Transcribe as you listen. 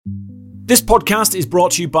This podcast is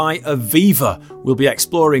brought to you by Aviva. We'll be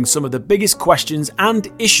exploring some of the biggest questions and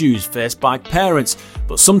issues faced by parents,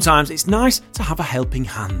 but sometimes it's nice to have a helping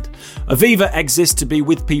hand. Aviva exists to be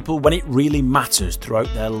with people when it really matters throughout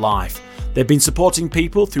their life. They've been supporting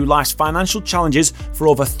people through life's financial challenges for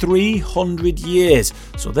over 300 years,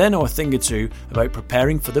 so they know a thing or two about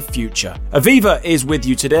preparing for the future. Aviva is with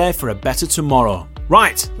you today for a better tomorrow.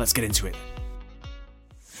 Right, let's get into it.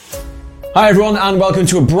 Hi everyone, and welcome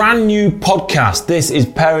to a brand new podcast. This is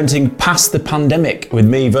Parenting Past the Pandemic with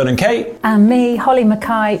me, Vernon Kate. And me, Holly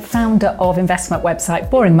Mackay, founder of investment website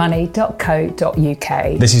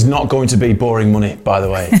boringmoney.co.uk. This is not going to be boring money, by the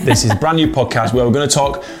way. This is a brand new podcast where we're going to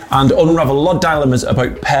talk and unravel a lot of dilemmas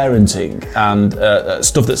about parenting and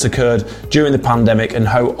stuff that's occurred during the pandemic and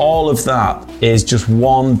how all of that is just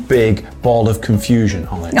one big ball of confusion,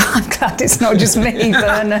 Holly. I'm glad it's not just me,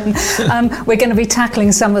 Vernon. We're going to be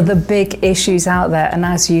tackling some of the big issues out there, and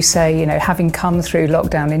as you say, you know, having come through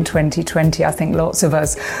lockdown in 2020, I think lots of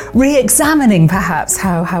us re-examining perhaps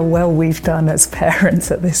how well we've done as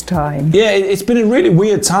parents at this time. Yeah, it's been a really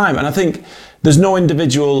weird time, and I think there's no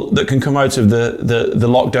individual that can come out of the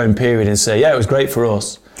lockdown period and say, yeah, it was great for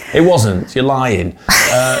us. It wasn't, you're lying,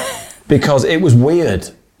 because it was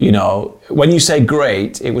weird. You know, when you say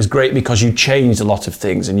great, it was great because you changed a lot of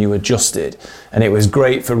things and you adjusted. And it was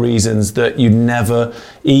great for reasons that you never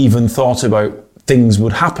even thought about things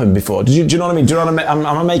would happen before. Do you know what I mean? Do you know what I mean?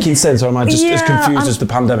 Am I making sense, or am I just as confused as the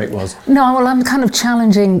pandemic was? No, well, I'm kind of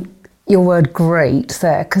challenging your word great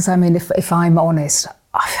there, because I mean, if I'm honest,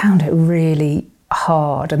 I found it really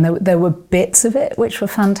hard. And there were bits of it which were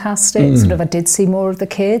fantastic. Sort of, I did see more of the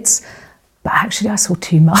kids. But actually, I saw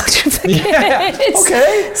too much of the kids.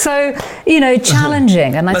 Okay. So, you know,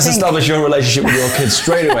 challenging. And Let's establish your relationship with your kids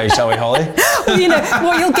straight away, shall we, Holly? Well, you know,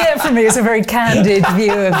 what you'll get from me is a very candid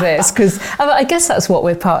view of this, because I guess that's what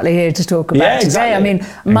we're partly here to talk about today. I mean,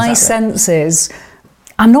 my sense is,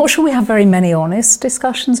 I'm not sure we have very many honest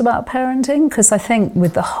discussions about parenting, because I think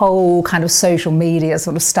with the whole kind of social media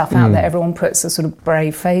sort of stuff out there, everyone puts a sort of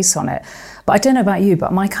brave face on it. But I don't know about you,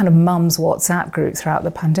 but my kind of mum's WhatsApp group throughout the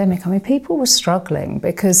pandemic, I mean, people were struggling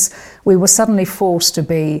because we were suddenly forced to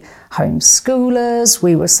be homeschoolers.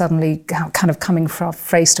 We were suddenly kind of coming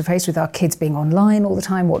face to face with our kids being online all the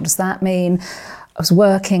time. What does that mean? I was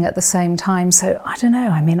working at the same time. So I don't know.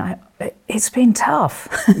 I mean, it's been tough.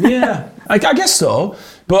 Yeah, I guess so.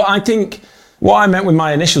 But I think what I meant with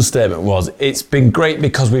my initial statement was it's been great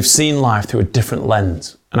because we've seen life through a different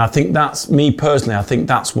lens. And I think that's, me personally, I think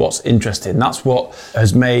that's what's interesting. That's what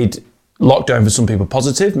has made lockdown for some people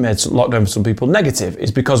positive, made lockdown for some people negative,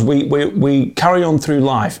 is because we carry on through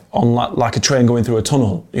life on like a train going through a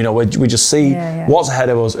tunnel. You know, we just see what's ahead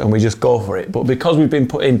of us and we just go for it. But because we've been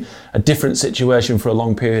put in a different situation for a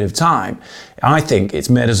long period of time, I think it's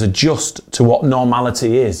made us adjust to what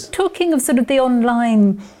normality is. Talking of sort of the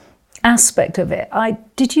online aspect of it, I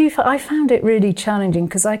found it really challenging,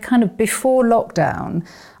 because I kind of, before lockdown,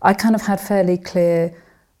 I kind of had fairly clear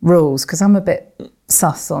rules, because I'm a bit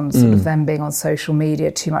sus on sort of them being on social media,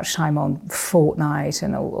 too much time on Fortnite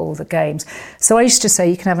and all the games. So I used to say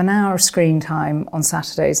you can have an hour of screen time on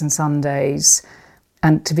Saturdays and Sundays.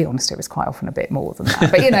 And to be honest, it was quite often a bit more than that.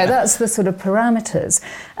 But, you know, that's the sort of parameters.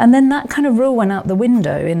 And then that kind of rule went out the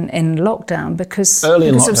window in lockdown because... Early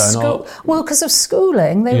in because lockdown, of school. Well, because of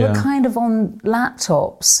schooling. They were kind of on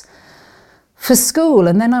laptops for school.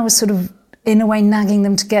 And then I was sort of, in a way, nagging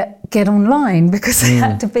them to get online because they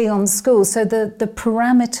had to be on school. So the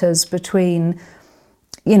parameters between...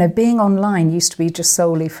 You know, being online used to be just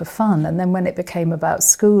solely for fun. And then when it became about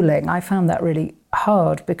schooling, I found that really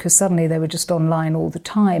hard, because suddenly they were just online all the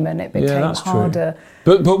time and it became harder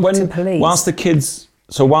but when, to police. Whilst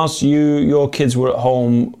your kids were at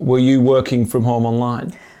home, were you working from home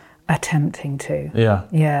online? Attempting to. Yeah.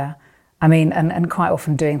 Yeah. I mean, and quite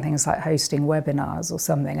often doing things like hosting webinars or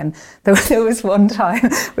something. And there was one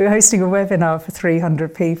time we were hosting a webinar for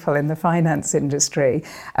 300 people in the finance industry,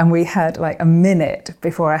 and we had like a minute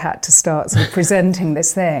before I had to start sort of presenting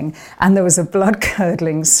this thing, and there was a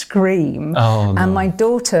blood-curdling scream. Oh, no. And my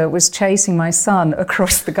daughter was chasing my son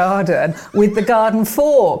across the garden with the garden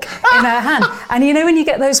fork in her hand. And you know when you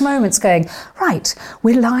get those moments going, right,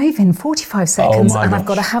 we're live in 45 seconds, and I've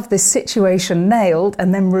got to have this situation nailed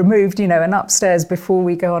and then removed, you know, and upstairs before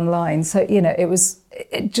we go online. So, you know, it was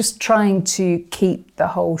just trying to keep the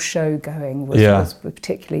whole show going was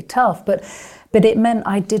particularly tough. But it meant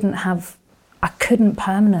I couldn't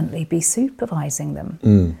permanently be supervising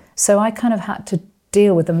them. So I kind of had to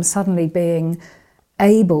deal with them suddenly being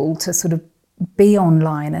able to sort of be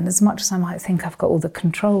online. And as much as I might think I've got all the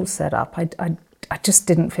controls set up, I I just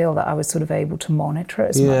didn't feel that I was sort of able to monitor it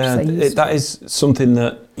as much as I used to. That is something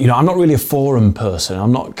that, I'm not really a forum person.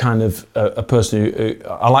 I'm not kind of a person who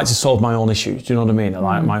I like to solve my own issues. Do you know what I mean? I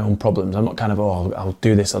like my own problems. I'm not kind of, I'll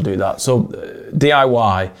do this, I'll do that. So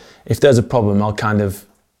DIY, if there's a problem, I'll kind of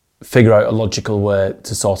figure out a logical way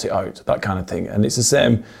to sort it out, that kind of thing. And it's the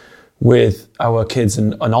same with our kids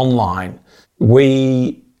and online.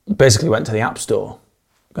 We basically went to the App Store.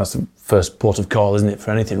 That's the first port of call, isn't it,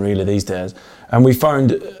 for anything really these days? And we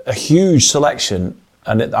found a huge selection,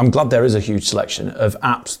 and I'm glad there is a huge selection of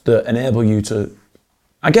apps that enable you to,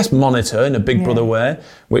 I guess, monitor in a Big Brother way,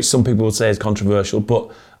 which some people would say is controversial, but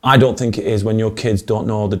I don't think it is when your kids don't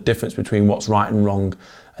know the difference between what's right and wrong,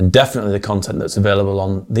 and definitely the content that's available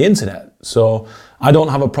on the internet. So I don't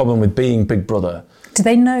have a problem with being Big Brother. Do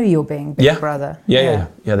they know you're being Big Brother? Yeah,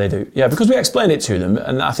 they do. Yeah, because we explain it to them,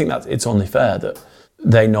 and I think that it's only fair that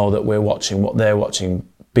they know that we're watching what they're watching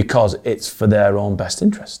because it's for their own best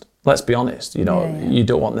interest. Let's be honest, you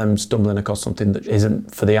don't want them stumbling across something that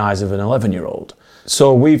isn't for the eyes of an 11-year-old.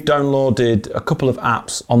 So we've downloaded a couple of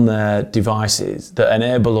apps on their devices that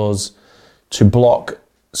enable us to block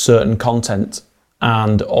certain content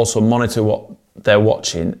and also monitor what they're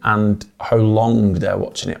watching and how long they're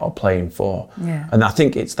watching it or playing for. Yeah. And I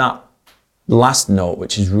think it's that last note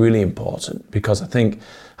which is really important, because I think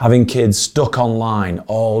having kids stuck online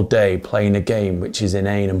all day playing a game which is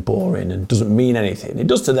inane and boring and doesn't mean anything, it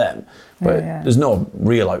does to them, but there's no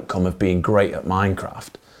real outcome of being great at Minecraft.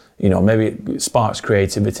 Maybe it sparks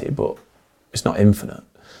creativity, but it's not infinite.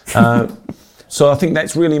 So I think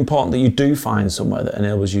that's really important that you do find somewhere that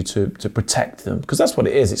enables you to protect them, because that's what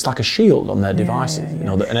it is. It's like a shield on their devices,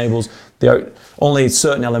 that enables only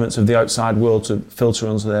certain elements of the outside world to filter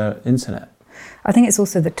onto their internet. I think it's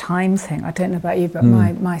also the time thing. I don't know about you, but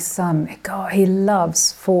my son, God, he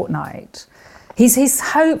loves Fortnite. He's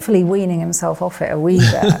hopefully weaning himself off it a wee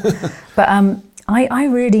bit. But I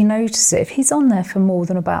really notice it. If he's on there for more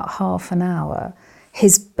than about half an hour,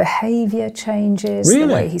 his behaviour changes, really?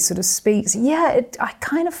 The way he sort of speaks. Yeah, I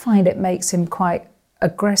kind of find it makes him quite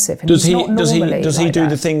aggressive. And does he do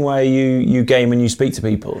the thing where you game and you speak to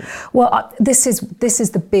people? Well, this is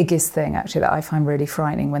the biggest thing actually that I find really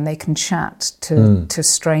frightening, when they can chat to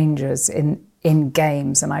strangers in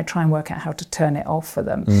games, and I try and work out how to turn it off for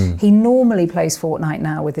them. He normally plays Fortnite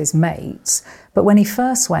now with his mates, but when he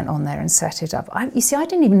first went on there and set it up, I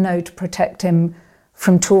didn't even know to protect him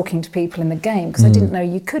from talking to people in the game, because I didn't know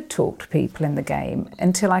you could talk to people in the game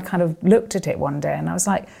until I kind of looked at it one day and I was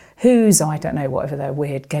like, I don't know, whatever their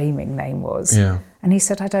weird gaming name was. Yeah. And he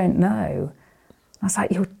said, I don't know. I was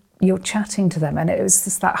like, you're chatting to them. And it was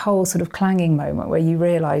just that whole sort of clanging moment where you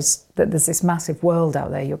realise that there's this massive world out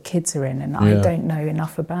there your kids are in, and I don't know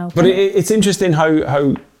enough about it. But it's interesting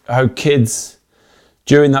how kids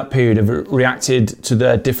during that period have reacted to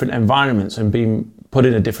their different environments and been put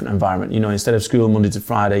in a different environment. Instead of school Monday to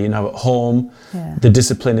Friday, at home, the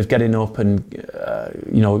discipline of getting up and,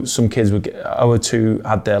 some kids our two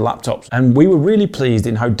had their laptops, and we were really pleased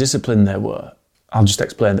in how disciplined they were. I'll just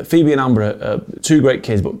explain that Phoebe and Amber are two great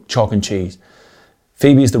kids, but chalk and cheese.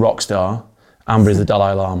 Phoebe is the rock star, Amber is the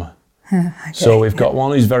Dalai Lama. Okay. So we've got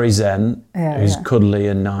one who's very zen, who's cuddly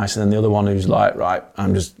and nice, and then the other one who's like, right,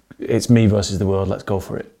 it's me versus the world, let's go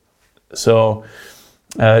for it. So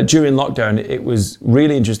during lockdown, it was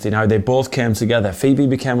really interesting how they both came together. Phoebe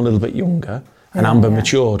became a little bit younger, and Amber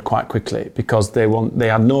matured quite quickly, because they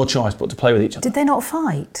had no choice but to play with each other. Did they not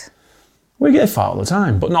fight? We get fight all the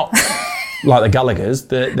time, but not like the Gallaghers.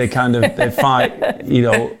 They fight.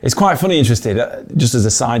 It's quite funny, interesting. Just as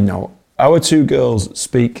a side note, our two girls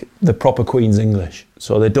speak the proper Queen's English,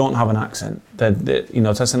 so they don't have an accent.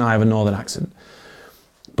 Tess and I have a northern accent,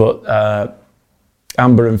 but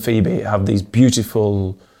Amber and Phoebe have these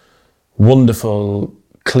beautiful, wonderful,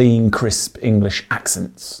 clean, crisp English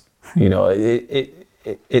accents.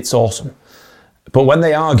 It's awesome. But when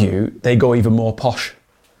they argue, they go even more posh.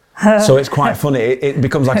 So it's quite funny. It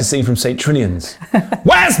becomes like a scene from St. Trinian's.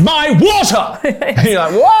 Where's my water? And you're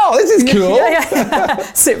like, wow, this is cool.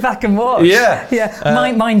 Sit back and watch.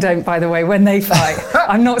 Yeah. Mine don't, by the way, when they fight.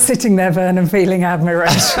 I'm not sitting there, Vernon, feeling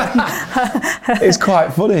admiration. It's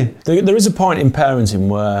quite funny. There is a point in parenting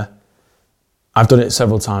where I've done it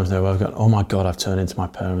several times now where I've gone, oh my God, I've turned into my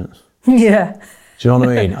parents. Yeah. Do you know what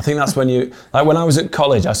I mean? I think that's when when I was at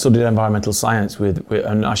college, I studied environmental science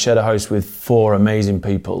and I shared a house with 4 amazing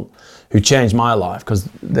people who changed my life, because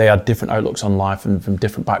they had different outlooks on life and from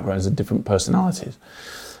different backgrounds and different personalities.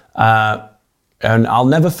 And I'll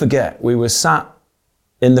never forget, we were sat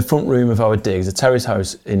in the front room of our digs, a terrace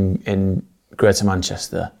house in Greater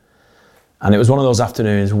Manchester, And it was one of those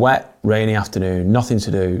afternoons, wet, rainy afternoon, nothing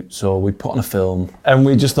to do. So we put on a film and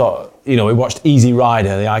we just thought, we watched Easy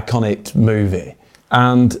Rider, the iconic movie.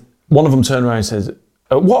 And one of them turned around and says,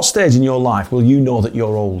 at what stage in your life will you know that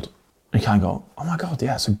you're old? And you kind of go, oh my God,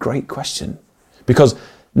 yeah, it's a great question. Because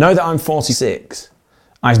now that I'm 46,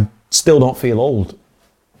 I still don't feel old.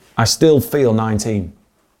 I still feel 19.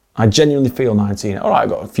 I genuinely feel 19. All right, I've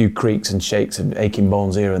got a few creaks and shakes and aching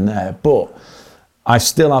bones here and there, but I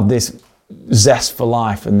still have this zest for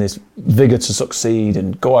life and this vigour to succeed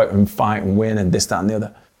and go out and fight and win and this, that and the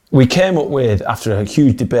other. We came up with, after a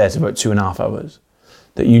huge debate about 2.5 hours,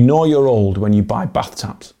 that you're old when you buy bath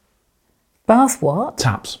taps. Bath what?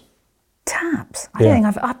 Taps. Taps? I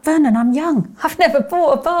don't think Vernon, I'm young. I've never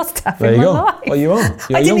bought a bath tap in my life. Well, you are.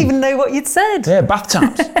 I didn't even know what you'd said. Yeah, bath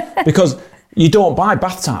taps. Because you don't buy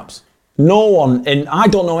bath taps. No one, I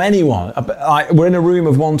don't know anyone. We're in a room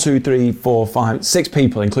of 1, 2, 3, 4, 5, 6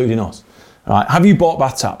 people, including us. Right. Have you bought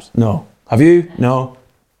bath taps? No. Have you? No.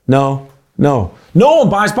 No. No. No one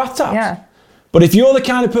buys bath taps. Yeah. But if you're the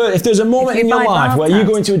kind of person, if there's a moment in your life where you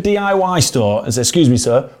go into a DIY store and say, excuse me,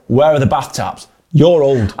 sir, where are the bath taps? You're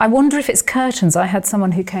old. I wonder if it's curtains. I had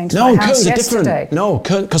someone who came to my house yesterday. Curtains are different. No,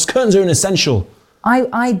 because curtains are an essential.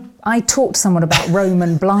 I talked to someone about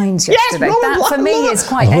Roman blinds yesterday. Yes, that for me is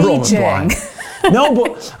quite aging. No,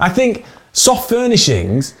 but I think soft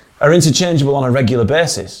furnishings are interchangeable on a regular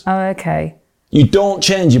basis. Oh, okay. You don't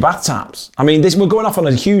change your bath taps. I mean, we're going off on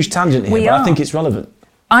a huge tangent here, but I think it's relevant.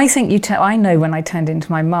 I think I know when I turned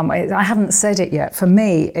into my mum. I haven't said it yet. For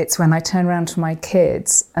me, it's when I turn around to my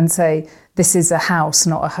kids and say, this is a house,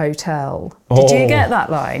 not a hotel. Did you get that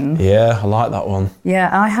line? Yeah, I like that one. Yeah,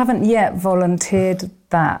 I haven't yet volunteered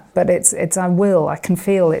that, but it's I will. I can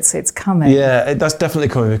feel it's coming. Yeah, that's definitely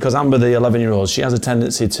coming, because Amber, the 11-year-old, she has a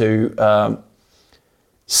tendency to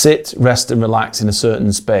sit, rest and relax in a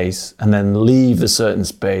certain space and then leave the certain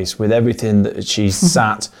space with everything that she's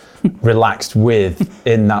sat, relaxed with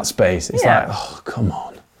in that space. It's like, oh, come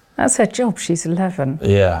on. That's her job. She's 11.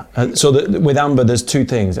 Yeah. So with Amber, there's 2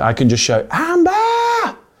 things. I can just shout,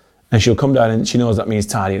 Amber! And she'll come down and she knows that means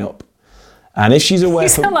tidying up. And if she's away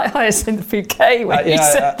from... You sound like Hyacinth Bouquet when you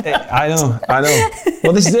said that. I know.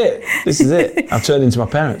 Well, this is it. I've turned into my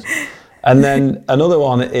parents. And then another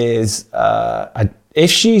one is,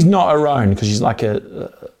 if she's not around, because she's like a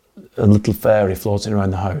little fairy floating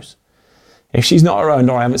around the house, if she's not around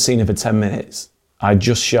or I haven't seen her for 10 minutes, I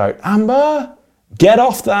just shout, Amber, get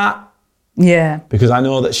off that. Yeah. Because I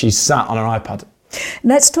know that she's sat on her iPad.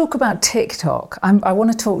 Let's talk about TikTok. I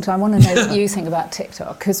want to know what you think about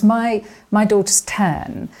TikTok, because my daughter's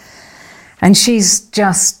 10 and she's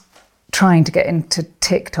just trying to get into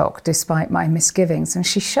TikTok despite my misgivings, and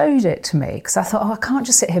she showed it to me because I thought, I can't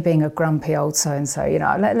just sit here being a grumpy old so-and-so,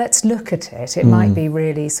 let's look at it. It might be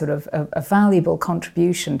really sort of a valuable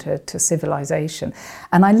contribution to civilization.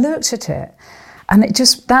 And I looked at it, and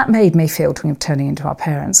that made me feel, turning into our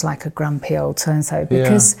parents, like a grumpy old so-and-so,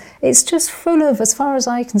 because it's just full of, as far as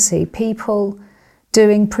I can see, people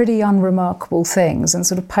doing pretty unremarkable things and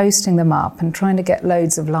sort of posting them up and trying to get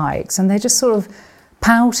loads of likes, and they're just sort of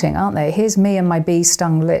pouting, aren't they? Here's me and my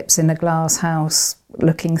bee-stung lips in a glass house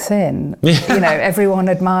looking thin. Everyone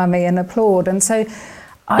admire me and applaud. And so...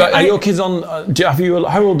 Are your kids on...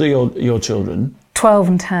 how old are your children? 12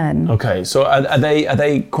 and 10. Okay, so are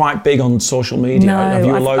they quite big on social media? No, have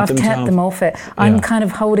you allowed I've kept them off it. I'm kind of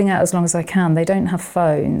holding out as long as I can. They don't have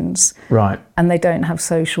phones. Right. And they don't have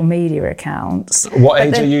social media accounts. What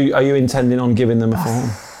age are you intending on giving them a phone?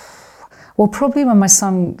 Well, probably when my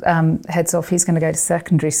son heads off, he's going to go to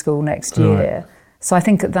secondary school next year. So I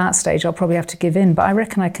think at that stage I'll probably have to give in. But I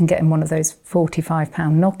reckon I can get him one of those £45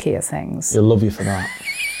 Nokia things. He'll love you for that.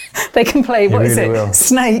 They can play,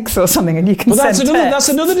 Snakes or something, and you can send text. That's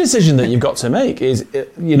another decision that you've got to make, is,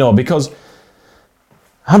 because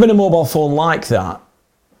having a mobile phone like that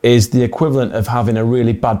is the equivalent of having a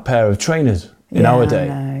really bad pair of trainers in our day.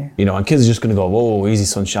 And kids are just going to go, whoa, easy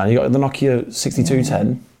sunshine. You got the Nokia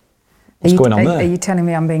 6210. What's going on there? Are you telling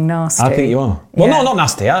me I'm being nasty? I think you are. Well, no, not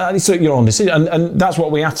nasty. It's your own decision. And that's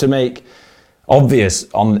what we have to make obvious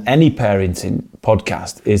on any parenting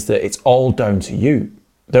podcast, is that it's all down to you.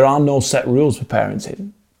 There are no set rules for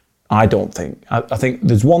parenting, I don't think. I think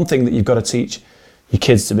there's one thing that you've got to teach your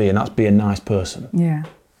kids to be, and that's be a nice person. Yeah.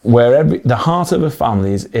 Where the heart of a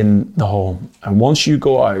family is in the home. And once you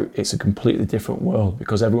go out, it's a completely different world,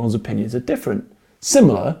 because everyone's opinions are different.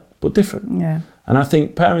 Similar, but different. Yeah. And I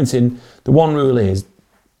think parenting, the one rule is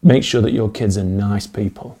make sure that your kids are nice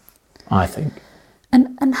people, I think.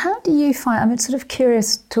 And how do you find, I'm sort of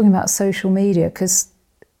curious talking about social media, because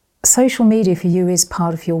social media for you is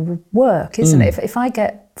part of your work, isn't it? If I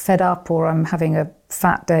get fed up or I'm having a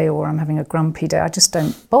fat day or I'm having a grumpy day, I just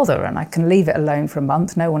don't bother and I can leave it alone for a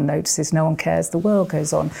month. No one notices, no one cares, the world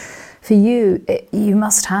goes on. For you, you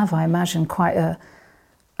must have, I imagine, quite a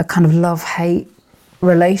kind of love-hate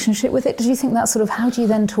relationship with it. Do you think that's sort of, how do you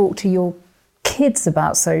then talk to your kids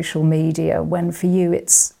about social media when for you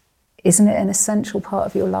isn't it an essential part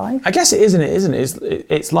of your life? I guess it isn't.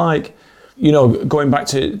 It's like, you know, going back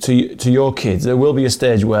to your kids, there will be a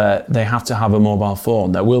stage where they have to have a mobile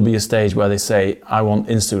phone. There will be a stage where they say, I want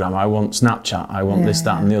Instagram, I want Snapchat, I want this,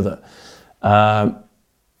 that and the other.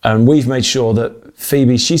 And we've made sure that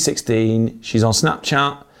Phoebe, she's 16, she's on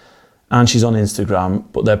Snapchat and she's on Instagram,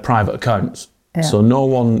 but they're private accounts. Yeah. So no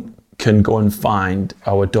one can go and find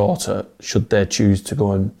our daughter should they choose to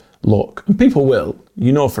go and look. And people will,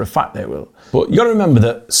 you know for a fact they will. But you got to remember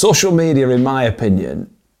that social media, in my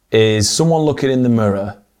opinion, is someone looking in the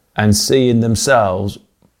mirror and seeing themselves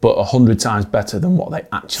but 100 times better than what they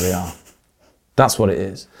actually are. That's what it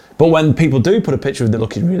is. But when people do put a picture of them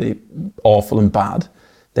looking really awful and bad,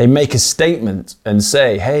 they make a statement and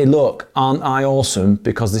say, hey, look, aren't I awesome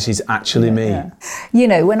because this is actually me? Yeah. You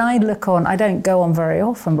know, when I look on, I don't go on very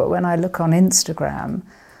often, but when I look on Instagram,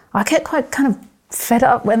 I get quite kind of fed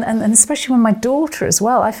up, and especially when my daughter as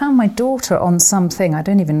well. I found my daughter on something, I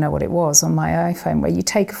don't even know what it was, on my iPhone, where you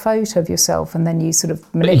take a photo of yourself and then you sort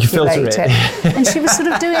of manipulate it. And she was sort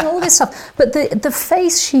of doing all this stuff. But the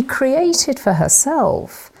face she created for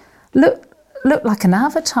herself looked like an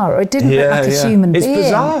avatar, or it didn't look like a human being. It's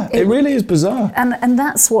bizarre. It really is bizarre. And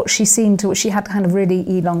that's what she seemed to. She had kind of really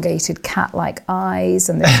elongated cat-like eyes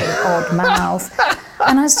and this sort of odd mouth.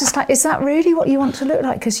 And I was just like, is that really what you want to look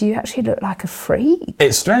like? Because you actually look like a freak.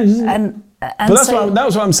 It's strange, isn't it? But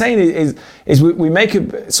that's what I'm saying is we make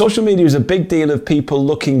social media is a big deal of people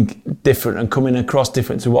looking different and coming across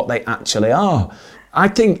different to what they actually are. I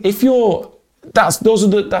think if you're that's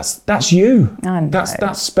you. I know.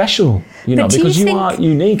 That's special, you know, because you are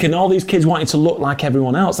unique, and all these kids want you to look like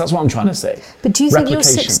everyone else. That's what I'm trying to say. But do you think your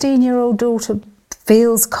 16-year-old daughter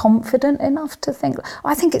feels confident enough to think?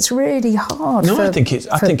 I think it's really hard. No, I think it's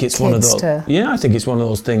one of those. I think it's one of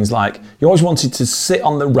those things like you always wanted to sit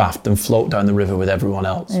on the raft and float down the river with everyone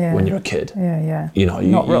else when you're a kid. Yeah. You know,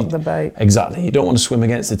 not rock the boat. Exactly. You don't want to swim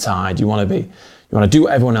against the tide. You want to do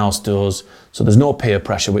what everyone else does. So there's no peer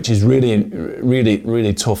pressure, which is really, really,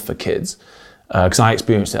 really tough for kids. Because I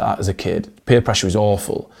experienced it as a kid. Peer pressure is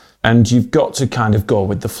awful. And you've got to kind of go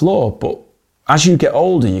with the flow. But as you get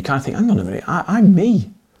older, you kind of think, hang on a minute, I'm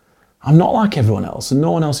me. I'm not like everyone else, and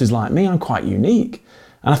no one else is like me. I'm quite unique.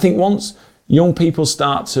 And I think once young people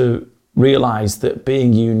start to realise that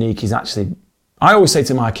being unique is actually, I always say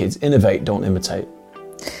to my kids, innovate, don't imitate.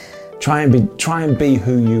 Try and be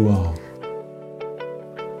who you are.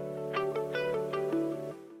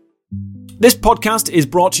 This podcast is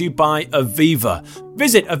brought to you by Aviva.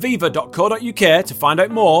 Visit aviva.co.uk to find out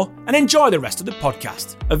more and enjoy the rest of the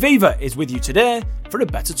podcast. Aviva is with you today for a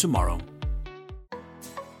better tomorrow.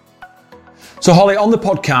 So Holly, on the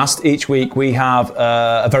podcast each week we have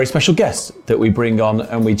a very special guest that we bring on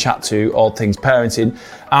and we chat to all things parenting.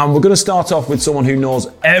 And we're going to start off with someone who knows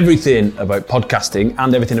everything about podcasting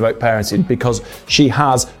and everything about parenting because she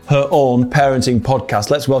has her own parenting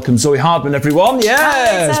podcast. Let's welcome Zoe Hardman, everyone.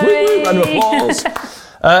 Yes! Hi, Zoe. Round of applause.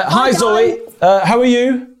 Hi Zoe, how are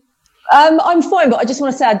you? I'm fine, but I just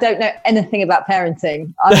want to say I don't know anything about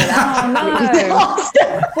parenting. I'm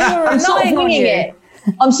sort of winging it.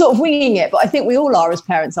 I'm sort of winging it, but I think we all are as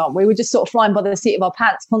parents, aren't we? We're just sort of flying by the seat of our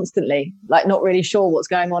pants constantly, like not really sure what's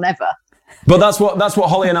going on ever. But that's what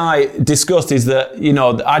Holly and I discussed is that, you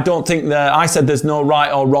know, I don't think that I said there's no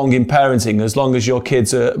right or wrong in parenting as long as your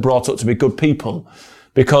kids are brought up to be good people.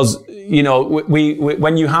 Because, you know, we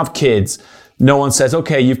when you have kids, no one says,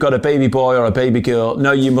 okay, you've got a baby boy or a baby girl.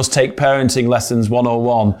 No, you must take parenting lessons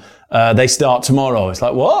 101. They start tomorrow. It's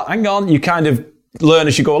like, what? Hang on. You kind of learn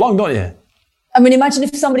as you go along, don't you? I mean, imagine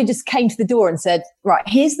if somebody just came to the door and said, right,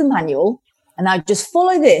 here's the manual, and now just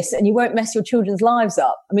follow this and you won't mess your children's lives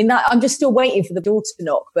up. I mean, I'm just still waiting for the door to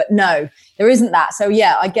knock, but no, there isn't that. So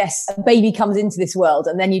yeah, I guess a baby comes into this world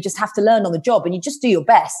and then you just have to learn on the job and you just do your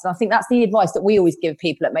best. And I think that's the advice that we always give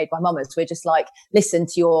people at Made by Mamas. We're just like, listen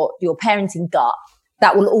to your parenting gut.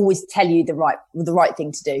 That will always tell you the right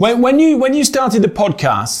thing to do. When you started the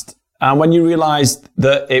podcast and when you realised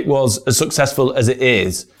that it was as successful as it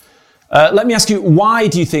is, let me ask you, why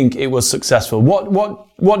do you think it was successful?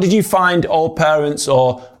 What did you find all parents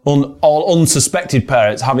or all unsuspected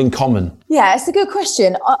parents have in common? Yeah, it's a good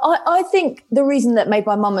question. I think the reason that Made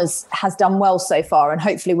by Mamas has done well so far, and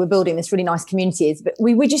hopefully we're building this really nice community, is that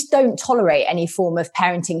we just don't tolerate any form of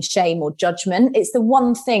parenting shame or judgment. It's the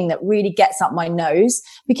one thing that really gets up my nose,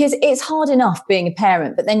 because it's hard enough being a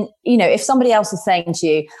parent. But then, if somebody else is saying to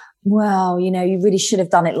you, well, you really should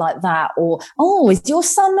have done it like that. Or, oh, is your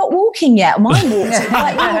son not walking yet? Mine walks.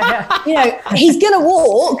 Like, he's going to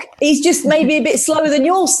walk. He's just maybe a bit slower than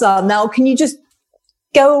your son. Now, can you just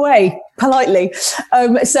go away politely?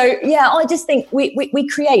 I just think we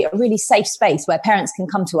create a really safe space where parents can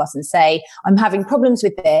come to us and say, I'm having problems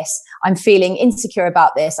with this. I'm feeling insecure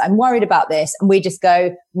about this. I'm worried about this. And we just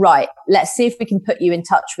go, right, let's see if we can put you in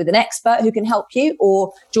touch with an expert who can help you.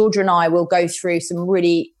 Or Georgia and I will go through some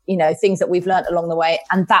really, things that we've learned along the way,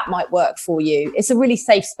 and that might work for you. It's a really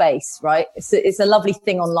safe space, right? It's a lovely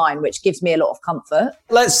thing online, which gives me a lot of comfort.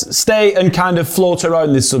 Let's stay and kind of float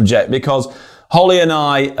around this subject, because Holly and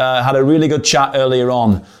I had a really good chat earlier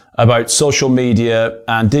on about social media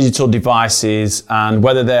and digital devices, and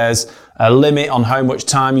whether there's a limit on how much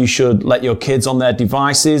time you should let your kids on their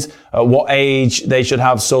devices, at what age they should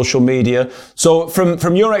have social media. So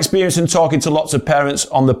from your experience in talking to lots of parents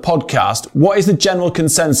on the podcast, what is the general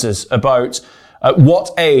consensus about at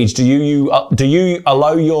what age do you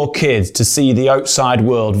allow your kids to see the outside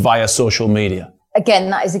world via social media?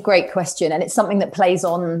 Again, that is a great question. And it's something that plays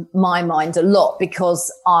on my mind a lot,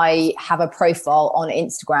 because I have a profile on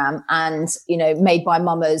Instagram, and, Made by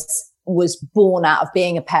Mamas was born out of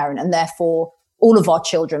being a parent. And therefore, all of our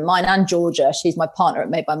children, mine and Georgia, she's my partner at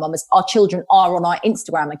Made by Mamas, our children are on our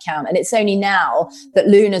Instagram account. And it's only now that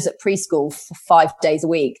Luna's at preschool for 5 days a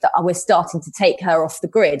week that we're starting to take her off the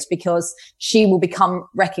grid, because she will become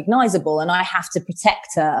recognizable and I have to protect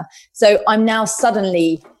her. So I'm now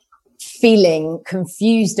suddenly feeling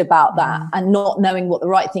confused about that and not knowing what the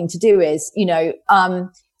right thing to do is.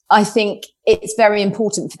 I think it's very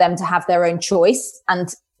important for them to have their own choice,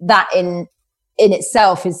 and that in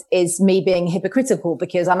itself is me being hypocritical,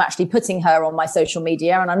 because I'm actually putting her on my social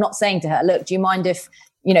media and I'm not saying to her, look, do you mind if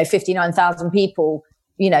 59,000 people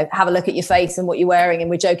have a look at your face and what you're wearing, and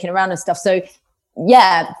we're joking around and stuff. So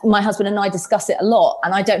yeah, my husband and I discuss it a lot,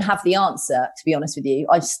 and I don't have the answer, to be honest with you.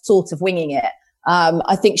 I'm sort of winging it.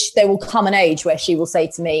 I think there will come an age where she will say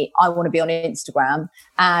to me, I want to be on Instagram.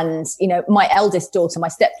 And, my eldest daughter, my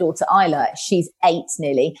stepdaughter, Isla, she's 8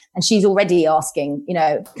 nearly. And she's already asking,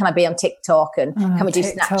 can I be on TikTok? And can we do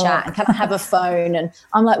Snapchat? And can I have a phone? And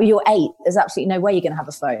I'm like, well, you're 8. There's absolutely no way you're going to have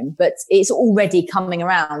a phone. But it's already coming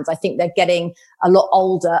around. I think they're getting a lot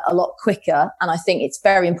older, a lot quicker. And I think it's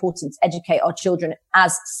very important to educate our children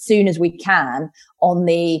as soon as we can on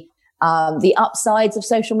the upsides of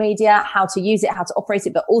social media, how to use it, how to operate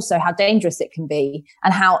it, but also how dangerous it can be,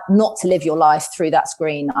 and how not to live your life through that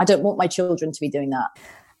screen. I don't want my children to be doing that.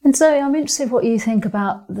 And so I'm interested what you think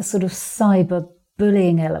about the sort of cyber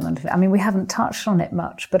bullying element of it. I mean, we haven't touched on it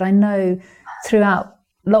much, but I know throughout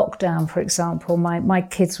lockdown, for example, my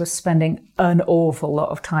kids were spending an awful lot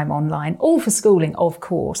of time online, all for schooling, of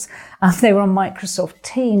course. They were on Microsoft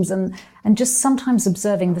Teams and just sometimes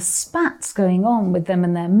observing the spats going on with them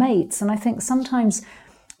and their mates. And I think sometimes,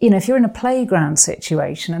 if you're in a playground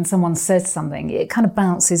situation and someone says something, it kind of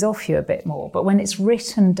bounces off you a bit more. But when it's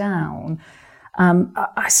written down,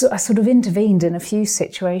 I sort of intervened in a few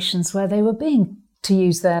situations where they were being, to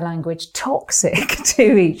use their language, toxic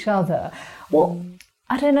to each other. Well,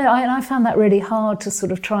 I don't know. I found that really hard to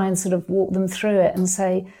sort of try and sort of walk them through it and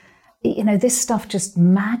say, this stuff just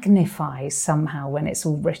magnifies somehow when it's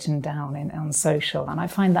all written down on social. And I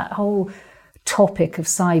find that whole topic of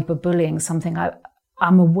cyberbullying something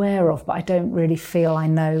I'm aware of, but I don't really feel I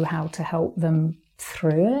know how to help them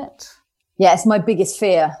through it. Yeah, it's my biggest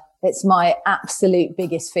fear. It's my absolute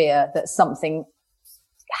biggest fear that something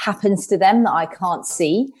happens to them that I can't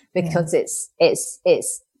see, because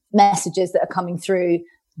it's messages that are coming through,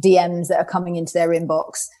 DMs that are coming into their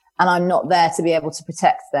inbox, and I'm not there to be able to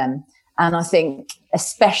protect them. And I think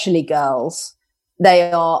especially girls,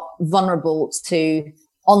 they are vulnerable to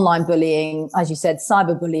online bullying, as you said,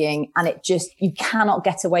 cyberbullying, and you cannot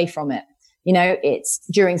get away from it. It's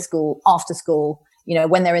during school, after school,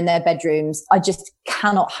 when they're in their bedrooms. I just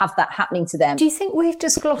cannot have that happening to them. Do you think we've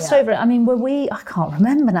just glossed over it? I mean, I can't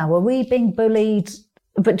remember now, were we being bullied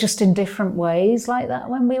but just in different ways like that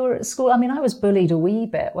when we were at school? I mean, I was bullied a wee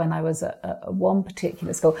bit when I was at one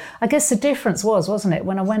particular school. I guess the difference wasn't it,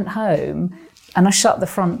 when I went home and I shut the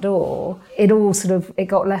front door, it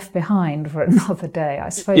got left behind for another day. I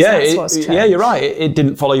suppose that's what's changed. Yeah, you're right. It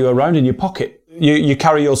didn't follow you around in your pocket. you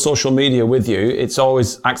carry your social media with you. It's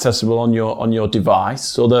always accessible on your device.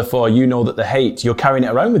 So therefore, you know that the hate, you're carrying it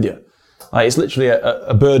around with you. Like it's literally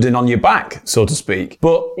a burden on your back, so to speak.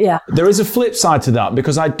 But there is a flip side to that,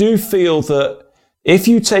 because I do feel that if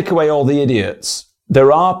you take away all the idiots,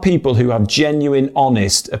 there are people who have genuine,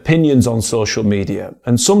 honest opinions on social media.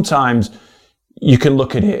 And sometimes you can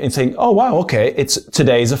look at it and think, oh, wow, okay,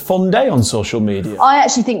 today's a fun day on social media. I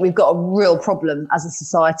actually think we've got a real problem as a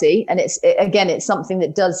society. And it's something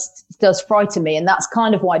that does frighten me. And that's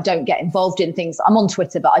kind of why I don't get involved in things. I'm on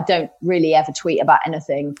Twitter, but I don't really ever tweet about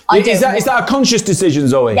anything. Is that a conscious decision,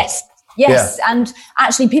 Zoe? Yes. Yeah. And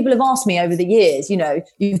actually people have asked me over the years,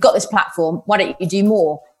 you've got this platform, why don't you do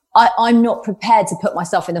more? I'm not prepared to put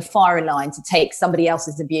myself in the firing line to take somebody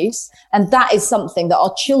else's abuse. And that is something that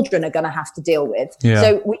our children are going to have to deal with. Yeah.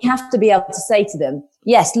 So we have to be able to say to them,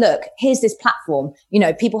 yes, look, here's this platform.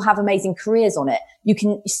 People have amazing careers on it. You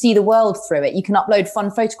can see the world through it. You can upload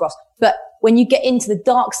fun photographs. But when you get into the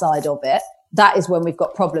dark side of it, that is when we've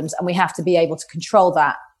got problems, and we have to be able to control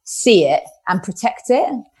that, see it and protect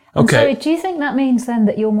it. Okay. So do you think that means then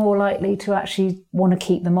that you're more likely to actually want to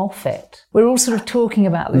keep them off it? We're all sort of talking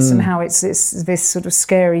about this and how it's this sort of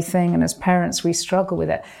scary thing, and as parents we struggle with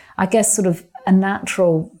it. I guess sort of a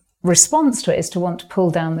natural response to it is to want to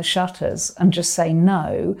pull down the shutters and just say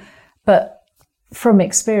no. But from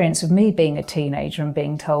experience of me being a teenager and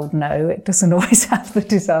being told no, it doesn't always have the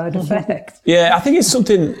desired effect. Yeah, I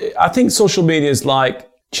think social media is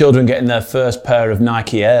like children getting their first pair of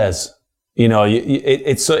Nike Airs.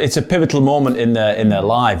 It's a pivotal moment in their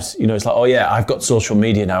lives. It's like, oh yeah, I've got social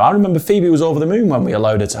media now. I remember Phoebe was over the moon when we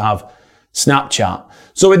allowed her to have Snapchat.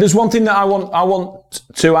 So there's one thing that I want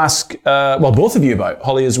to ask, both of you about,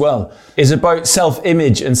 Holly as well, is about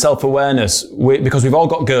self-image and self-awareness. Because we've all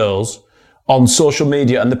got girls on social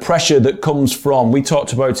media and the pressure that comes from, we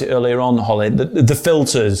talked about it earlier on, Holly, the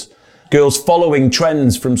filters, girls following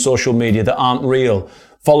trends from social media that aren't real,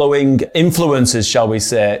 following influencers, shall we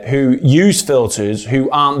say, who use filters who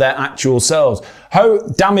aren't their actual selves. How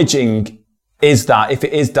damaging is that, if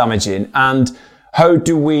it is damaging? And how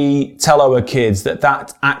do we tell our kids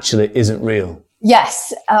that actually isn't real?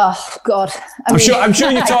 Yes. Oh, God. I'm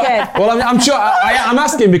sure you talk. Well, I'm sure. I'm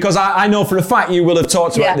asking because I know for a fact you will have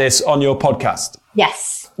talked about this on your podcast.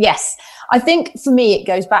 Yes. I think for me, it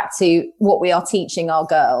goes back to what we are teaching our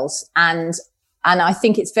girls. And I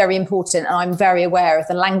think it's very important, and I'm very aware of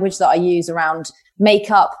the language that I use around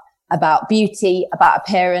makeup, about beauty, about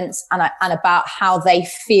appearance, and about how they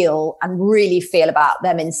feel and really feel about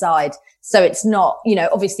them inside. So it's not,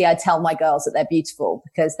 obviously I tell my girls that they're beautiful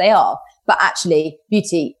because they are, but actually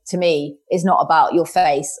beauty to me is not about your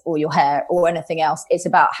face or your hair or anything else. It's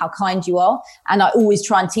about how kind you are. And I always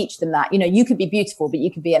try and teach them that, you could be beautiful, but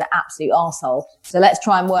you could be an absolute arsehole. So let's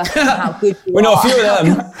try and work on how good you are. We know a few of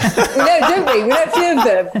them. We know, don't we? We know a few of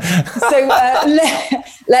them.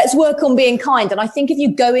 So let's work on being kind. And I think if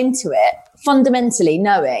you go into it fundamentally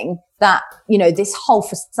knowing that, this whole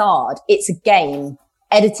facade, it's a game.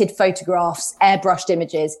 Edited photographs, airbrushed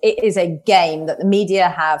images. It is a game that the media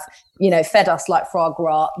have, fed us like foie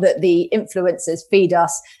gras, that the influencers feed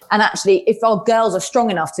us. And actually, if our girls are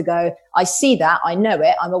strong enough to go, I see that, I know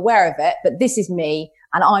it, I'm aware of it, but this is me,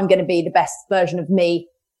 and I'm going to be the best version of me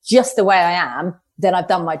just the way I am, then I've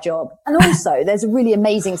done my job. And also, there's a really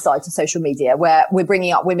amazing side to social media where we're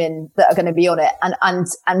bringing up women that are going to be on it,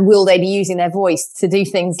 and will they be using their voice to do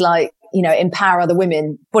things like, empower other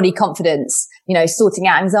women, body confidence, sorting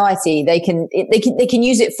out anxiety. They can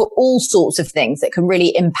use it for all sorts of things that can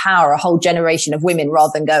really empower a whole generation of women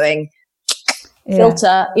rather than going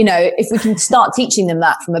filter. If we can start teaching them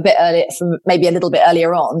that from maybe a little bit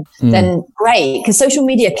earlier on, then great. Because social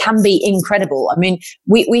media can be incredible. I mean,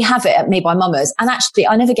 we have it at Made by Mamas, and actually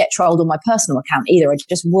I never get trolled on my personal account either. I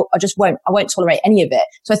won't tolerate any of it.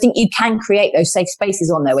 So I think you can create those safe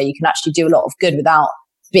spaces on there where you can actually do a lot of good without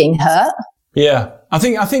being hurt. Yeah, I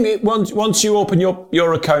think once you open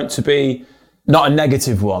your account to be not a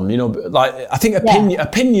negative one, I think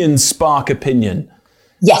opinions spark opinion.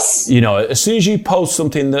 Yes. As soon as you post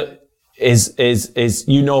something that is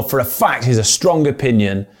for a fact is a strong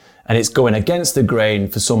opinion, and it's going against the grain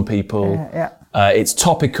for some people. It's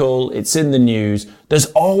topical. It's in the news. There's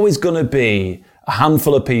always going to be a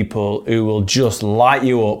handful of people who will just light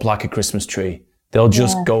you up like a Christmas tree. They'll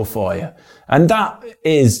just go for you. And that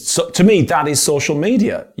is, to me, that is social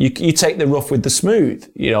media. You take the rough with the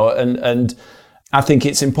smooth, and I think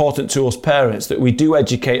it's important to us parents that we do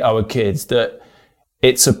educate our kids that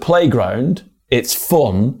it's a playground, it's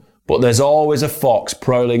fun, but there's always a fox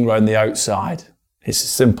prowling around the outside. It's as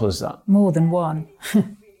simple as that. More than one.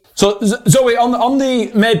 So Zoe, on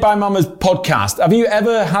the Made by Mamas podcast, have you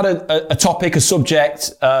ever had a topic, a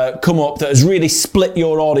subject come up that has really split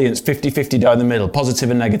your audience 50-50 down the middle, positive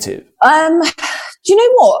and negative? Do you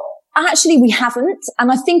know what? Actually, we haven't.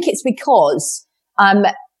 And I think it's because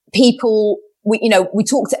people, we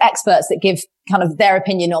talk to experts that give kind of their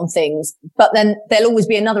opinion on things, but then there'll always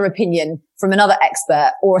be another opinion from another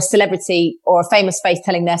expert or a celebrity or a famous face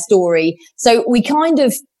telling their story. So we kind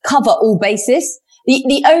of cover all bases.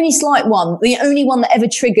 The only one that ever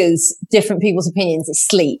triggers different people's opinions is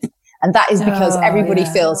sleep. And that is because everybody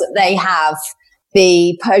feels that they have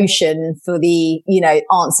the potion for the,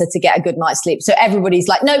 answer to get a good night's sleep. So everybody's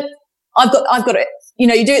like, no, I've got it. You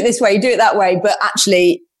do it this way, you do it that way. But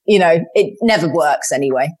actually, it never works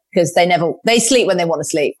anyway, because they sleep when they want to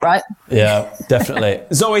sleep, right? Yeah, definitely.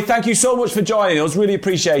 Zoe, thank you so much for joining us. Really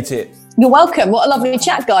appreciate it. You're welcome. What a lovely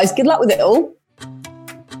chat, guys. Good luck with it all.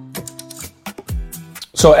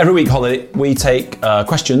 So every week, Holly, we take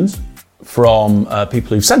questions from people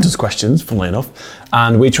who've sent us questions, funnily enough,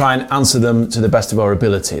 and we try and answer them to the best of our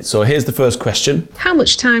ability. So here's the first question. How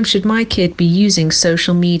much time should my kid be using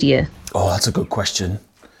social media? Oh, that's a good question.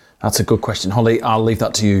 Holly, I'll leave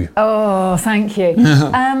that to you. Oh, thank you.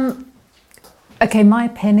 Okay, my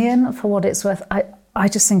opinion, for what it's worth, I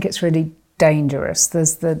just think it's really dangerous.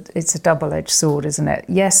 It's a double-edged sword, isn't it?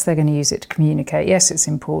 Yes, they're going to use it to communicate. Yes, it's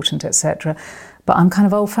important, etc. But I'm kind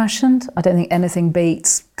of old-fashioned. I don't think anything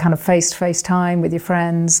beats kind of face-to-face time with your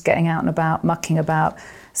friends, getting out and about, mucking about.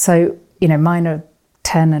 So, mine are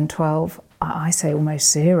 10 and 12. I say almost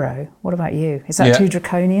zero. What about you? Is that too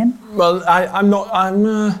draconian? Well,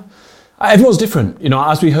 everyone's different.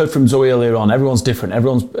 As we heard from Zoe earlier on, everyone's different.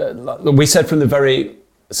 We said from the very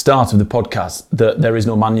start of the podcast that there is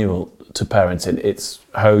no manual to parenting. It's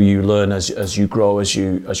how you learn as you grow, as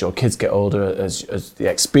your kids get older, as the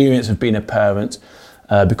experience of being a parent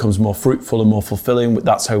becomes more fruitful and more fulfilling.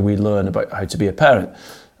 That's how we learn about how to be a parent.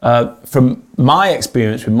 From my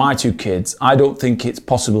experience with my two kids, I don't think it's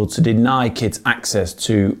possible to deny kids access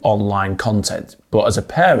to online content. But as a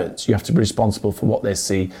parent, you have to be responsible for what they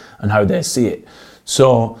see and how they see it.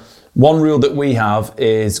 So one rule that we have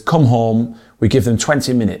is come home, we give them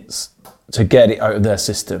 20 minutes to get it out of their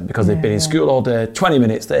system, because they've been in school all day. 20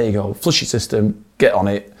 minutes, there you go, flush your system, get on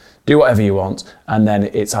it, do whatever you want. And then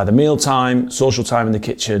it's either meal time, social time in the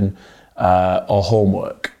kitchen, or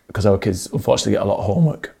homework, because our kids unfortunately get a lot of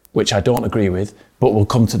homework, which I don't agree with, but we'll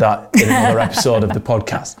come to that in another episode of the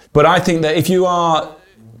podcast. But I think that if you are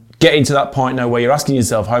getting to that point now where you're asking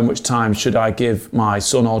yourself, how much time should I give my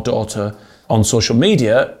son or daughter on social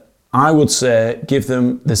media? I would say give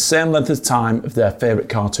them the same length of time of their favourite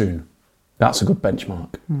cartoon. That's a good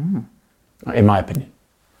benchmark, in my opinion.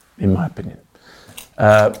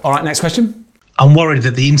 All right, next question. I'm worried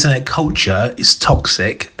that the internet culture is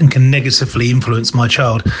toxic and can negatively influence my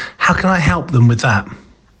child. How can I help them with that?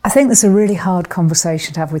 I think there's a really hard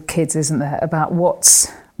conversation to have with kids, isn't there, about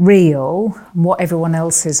what's real, what everyone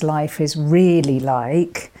else's life is really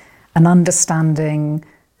like, and understanding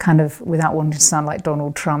kind of, without wanting to sound like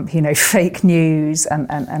Donald Trump, fake news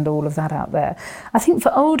and all of that out there. I think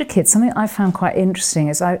for older kids, something I found quite interesting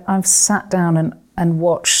is I've sat down and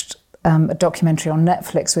watched a documentary on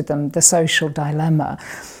Netflix with them, The Social Dilemma.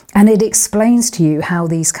 And it explains to you how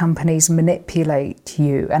these companies manipulate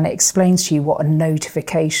you, and it explains to you what a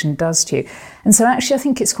notification does to you. And so actually I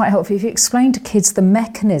think it's quite helpful if you explain to kids the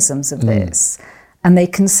mechanisms of this, and they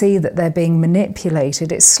can see that they're being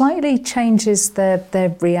manipulated, it slightly changes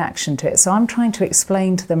their reaction to it. So I'm trying to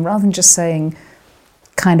explain to them, rather than just saying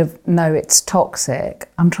kind of, no, it's toxic,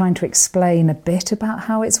 I'm trying to explain a bit about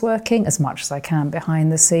how it's working as much as I can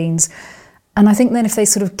behind the scenes. And I think then if they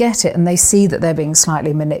sort of get it and they see that they're being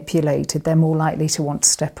slightly manipulated, they're more likely to want to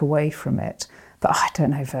step away from it. But I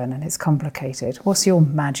don't know, Vernon, it's complicated. What's your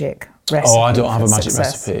magic recipe? Oh, I don't have a magic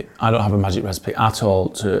recipe. I don't have a magic recipe at all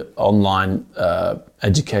to online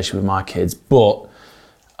education with my kids. But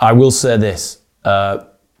I will say this,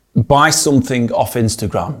 buy something off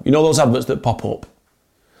Instagram. You know those adverts that pop up?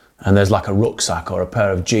 And there's like a rucksack or a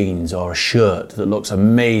pair of jeans or a shirt that looks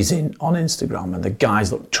amazing on Instagram, and the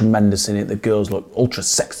guys look tremendous in it, the girls look ultra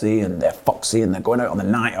sexy and they're foxy and they're going out on the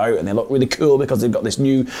night out and they look really cool because they've got this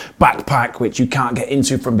new backpack which you can't get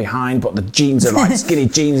into from behind, but the jeans are like skinny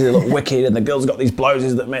jeans, they look wicked, and the girls have got these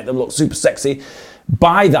blouses that make them look super sexy.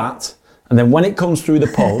 Buy that, and then when it comes through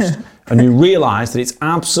the post and you realise that it's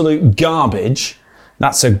absolute garbage,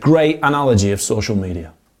 that's a great analogy of social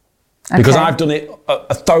media. Because I've done it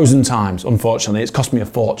 1,000 times, unfortunately. It's cost me a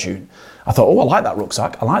fortune. I thought, I like that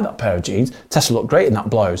rucksack. I like that pair of jeans. Tessa looked great in that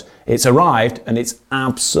blouse. It's arrived and it's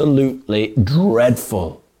absolutely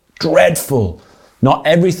dreadful. Dreadful. Not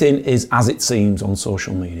everything is as it seems on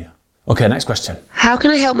social media. Okay, next question. How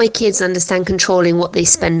can I help my kids understand controlling what they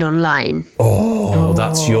spend online? Oh,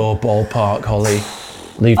 that's your ballpark, Holly.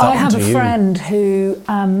 Leave that I have one to a you. friend who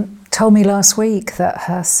told me last week that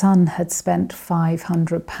her son had spent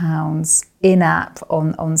 £500 in-app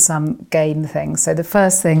on some game thing. So the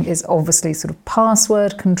first thing is obviously sort of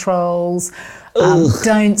password controls.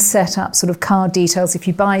 Don't set up sort of card details. If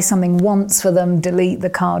you buy something once for them, delete the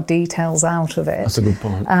card details out of it. That's a good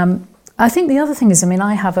point. I think the other thing is,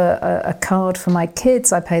 I have a card for my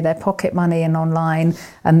kids. I pay their pocket money and online,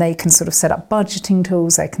 and they can sort of set up budgeting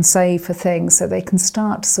tools. They can save for things, so they can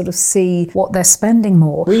start to sort of see what they're spending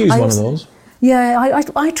more. We use one of those. Yeah,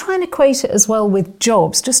 I try and equate it as well with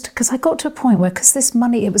jobs, just because I got to a point where, because this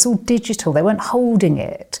money, it was all digital, they weren't holding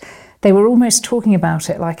it. They were almost talking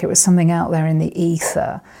about it like it was something out there in the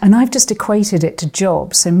ether. And I've just equated it to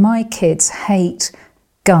jobs. So my kids hate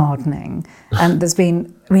gardening. And there's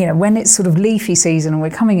been, when it's sort of leafy season and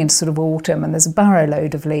we're coming into sort of autumn and there's a barrow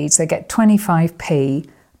load of leaves, they get 25p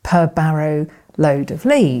per barrow load of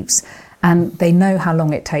leaves. And they know how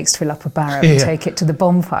long it takes to fill up a barrow and take it to the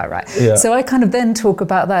bonfire, right? Yeah. So I kind of then talk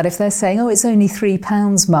about that. If they're saying, oh, it's only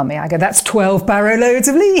 £3, mummy, I go, that's 12 barrow loads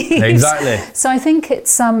of leaves. Exactly. So I think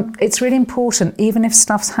it's really important, even if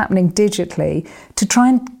stuff's happening digitally, to try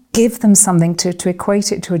and give them something to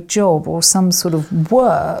equate it to a job or some sort of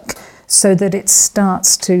work, so that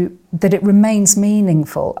that it remains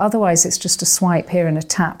meaningful. Otherwise, it's just a swipe here and a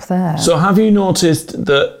tap there. So have you noticed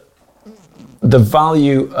that the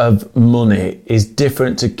value of money is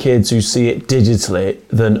different to kids who see it digitally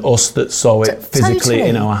than us that saw it physically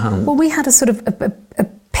in our hand? Well, we had a sort of a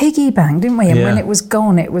piggy bank, didn't we? And when it was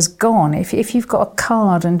gone, it was gone. If you've got a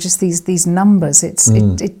card and just these numbers,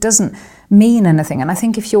 it doesn't mean anything. And I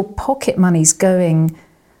think if your pocket money's going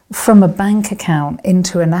from a bank account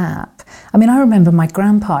into an app. I remember my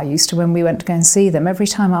grandpa used to, when we went to go and see them, every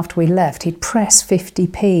time after we left, he'd press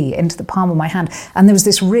 50p into the palm of my hand. And there was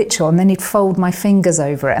this ritual, and then he'd fold my fingers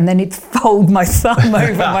over it, and then he'd fold my thumb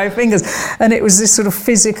over my fingers. And it was this sort of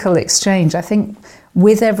physical exchange. I think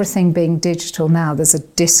with everything being digital now, there's a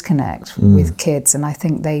disconnect with kids. And I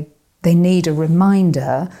think they need a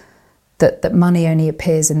reminder that money only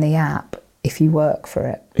appears in the app if you work for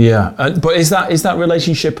it. Yeah, but is that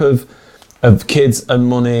relationship of kids and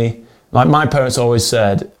money, like my parents always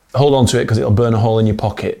said, hold on to it because it'll burn a hole in your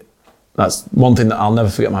pocket. That's one thing that I'll never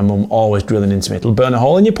forget, my mum always drilling into me. It'll burn a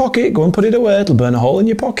hole in your pocket, go and put it away, it'll burn a hole in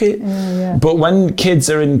your pocket. Yeah. But when kids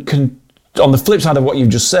are on the flip side of what you've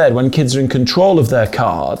just said, when kids are in control of their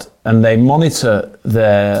card and they monitor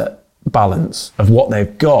their balance of what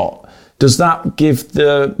they've got, does that give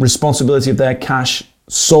the responsibility of their cash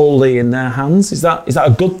solely in their hands? Is that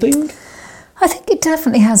a good thing? I think it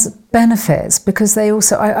definitely has benefits, because they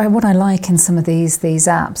also, what I like in some of these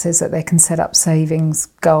apps is that they can set up savings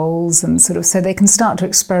goals, and sort of, so they can start to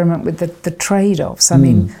experiment with the trade-offs. I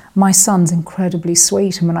mean, my son's incredibly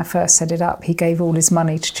sweet, and when I first set it up, he gave all his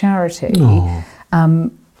money to charity.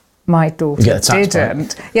 My daughter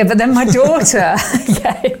didn't. Yeah, but then my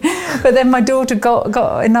daughter,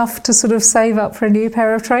 got enough to sort of save up for a new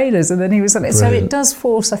pair of trainers, and then he was on it. So it does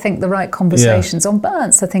force, I think, the right conversations on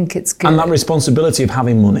balance. I think it's good. And that responsibility of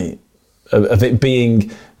having money, of it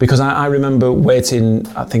being, because I remember waiting,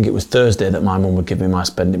 I think it was Thursday that my mum would give me my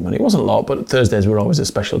spending money. It wasn't a lot, but Thursdays were always a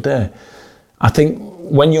special day. I think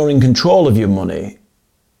when you're in control of your money,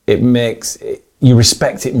 you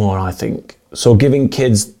respect it more, I think. So giving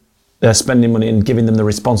kids their spending money and giving them the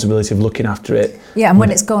responsibility of looking after it. Yeah, and when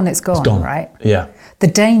it's gone, right? Yeah. The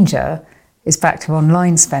danger is back to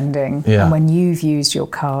online spending, and when you've used your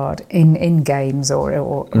card in games or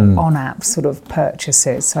on app sort of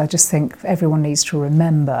purchases. So I just think everyone needs to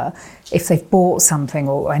remember, if they've bought something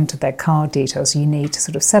or entered their card details, you need to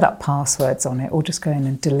sort of set up passwords on it, or just go in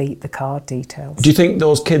and delete the card details. Do you think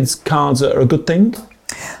those kids' cards are a good thing?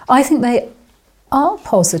 I think they are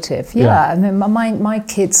positive, I mean, my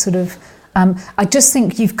kids sort of, I just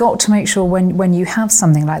think you've got to make sure when you have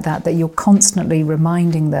something like that you're constantly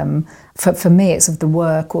reminding them. For me, it's of the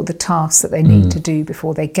work or the tasks that they need to do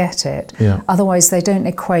before they get it. Yeah. Otherwise, they don't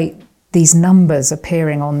equate these numbers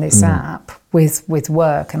appearing on this app with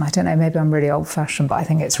work. And I don't know, maybe I'm really old-fashioned, but I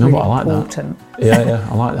think it's really important. Yeah,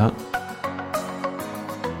 I like that.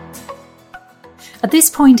 At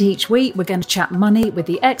this point each week, we're going to chat money with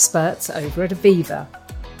the experts over at Aviva.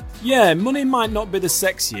 Yeah, money might not be the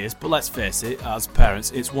sexiest, but let's face it, as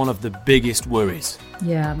parents, it's one of the biggest worries.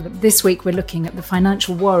 Yeah, this week we're looking at the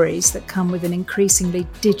financial worries that come with an increasingly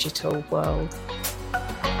digital world.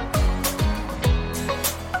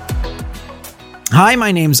 Hi,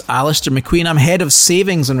 my name's Alistair McQueen. I'm Head of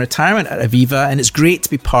Savings and Retirement at Aviva, and it's great to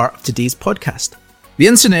be part of today's podcast. The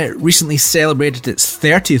internet recently celebrated its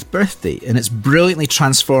 30th birthday, and it's brilliantly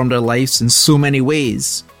transformed our lives in so many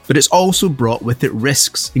ways. But it's also brought with it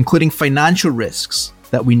risks, including financial risks,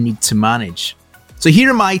 that we need to manage. So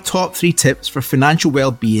here are my top 3 tips for financial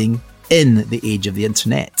well-being in the age of the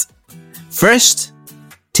internet. First,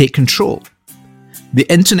 take control.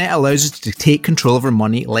 The internet allows us to take control of our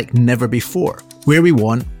money like never before, where we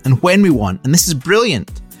want and when we want, and this is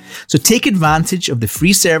brilliant. So take advantage of the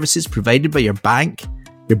free services provided by your bank,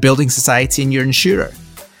 your building society, and your insurer.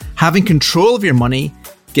 Having control of your money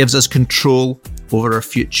gives us control over our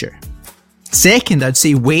future. Second, I'd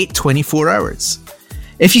say wait 24 hours.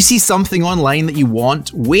 If you see something online that you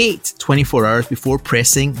want, wait 24 hours before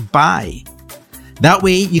pressing buy. That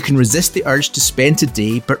way you can resist the urge to spend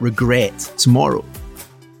today but regret tomorrow.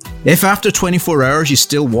 If after 24 hours you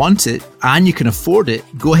still want it and you can afford it,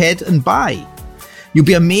 go ahead and buy. You'll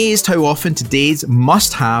be amazed how often today's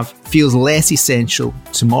must-have feels less essential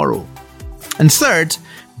tomorrow. And third,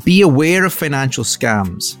 be aware of financial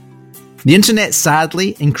scams. The internet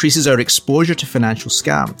sadly increases our exposure to financial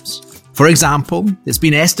scams. For example, it's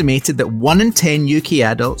been estimated that 1 in 10 UK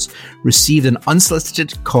adults received an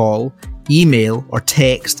unsolicited call, email, or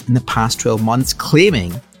text in the past 12 months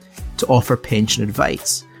claiming to offer pension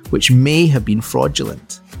advice, which may have been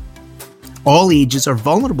fraudulent. All ages are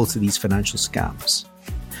vulnerable to these financial scams.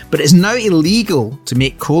 But it's now illegal to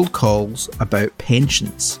make cold calls about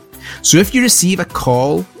pensions. So if you receive a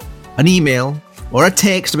call, an email, or a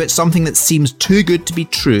text about something that seems too good to be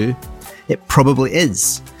true, it probably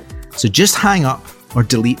is. So just hang up or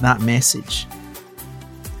delete that message.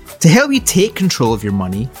 To help you take control of your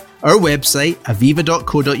money, our website,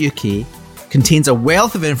 aviva.co.uk, contains a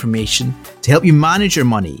wealth of information to help you manage your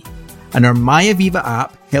money. And our MyAviva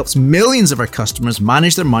app helps millions of our customers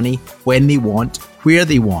manage their money when they want, where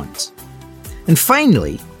they want. And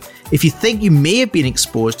finally, if you think you may have been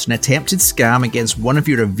exposed to an attempted scam against one of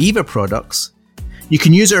your Aviva products, you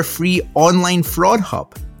can use our free online fraud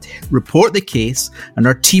hub to report the case and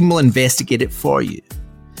our team will investigate it for you.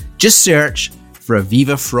 Just search for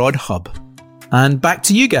Aviva Fraud Hub. And back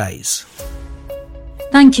to you guys.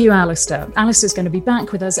 Thank you, Alistair. Alistair's going to be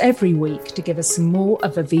back with us every week to give us some more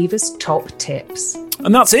of Aviva's top tips.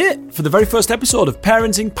 And that's it for the very first episode of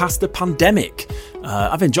Parenting Past the Pandemic.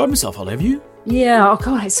 I've enjoyed myself, Holly. Have you? Yeah, oh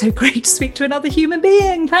God, it's so great to speak to another human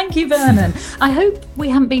being. Thank you, Vernon. I hope we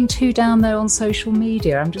haven't been too down there on social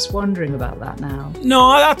media. I'm just wondering about that now. No,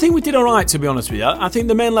 I think we did all right, to be honest with you. I think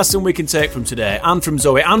the main lesson we can take from today, and from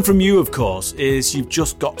Zoe, and from you, of course, is you've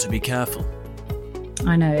just got to be careful.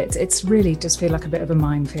 I know, it's really just feel like a bit of a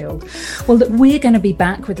minefield. Well, look, we're going to be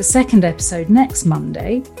back with the second episode next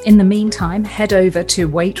Monday. In the meantime, head over to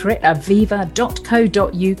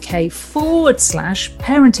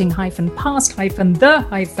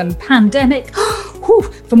waitrit@aviva.co.uk/parenting-past-the-pandemic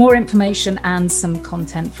for more information and some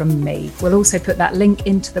content from me. We'll also put that link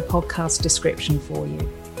into the podcast description for you.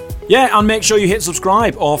 Yeah, and make sure you hit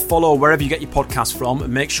subscribe or follow wherever you get your podcasts from,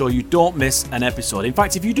 and make sure you don't miss an episode. In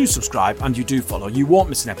fact, if you do subscribe and you do follow, you won't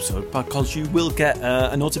miss an episode because you will get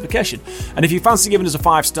a notification. And if you fancy giving us a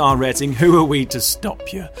 5-star rating, who are we to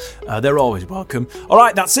stop you? They're always welcome. All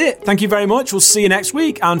right, that's it. Thank you very much. We'll see you next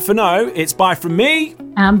week. And for now, it's bye from me.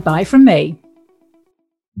 And bye from me.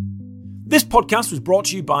 This podcast was brought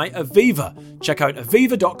to you by Aviva. Check out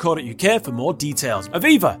aviva.co.uk for more details.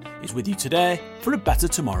 Aviva is with you today for a better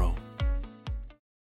tomorrow.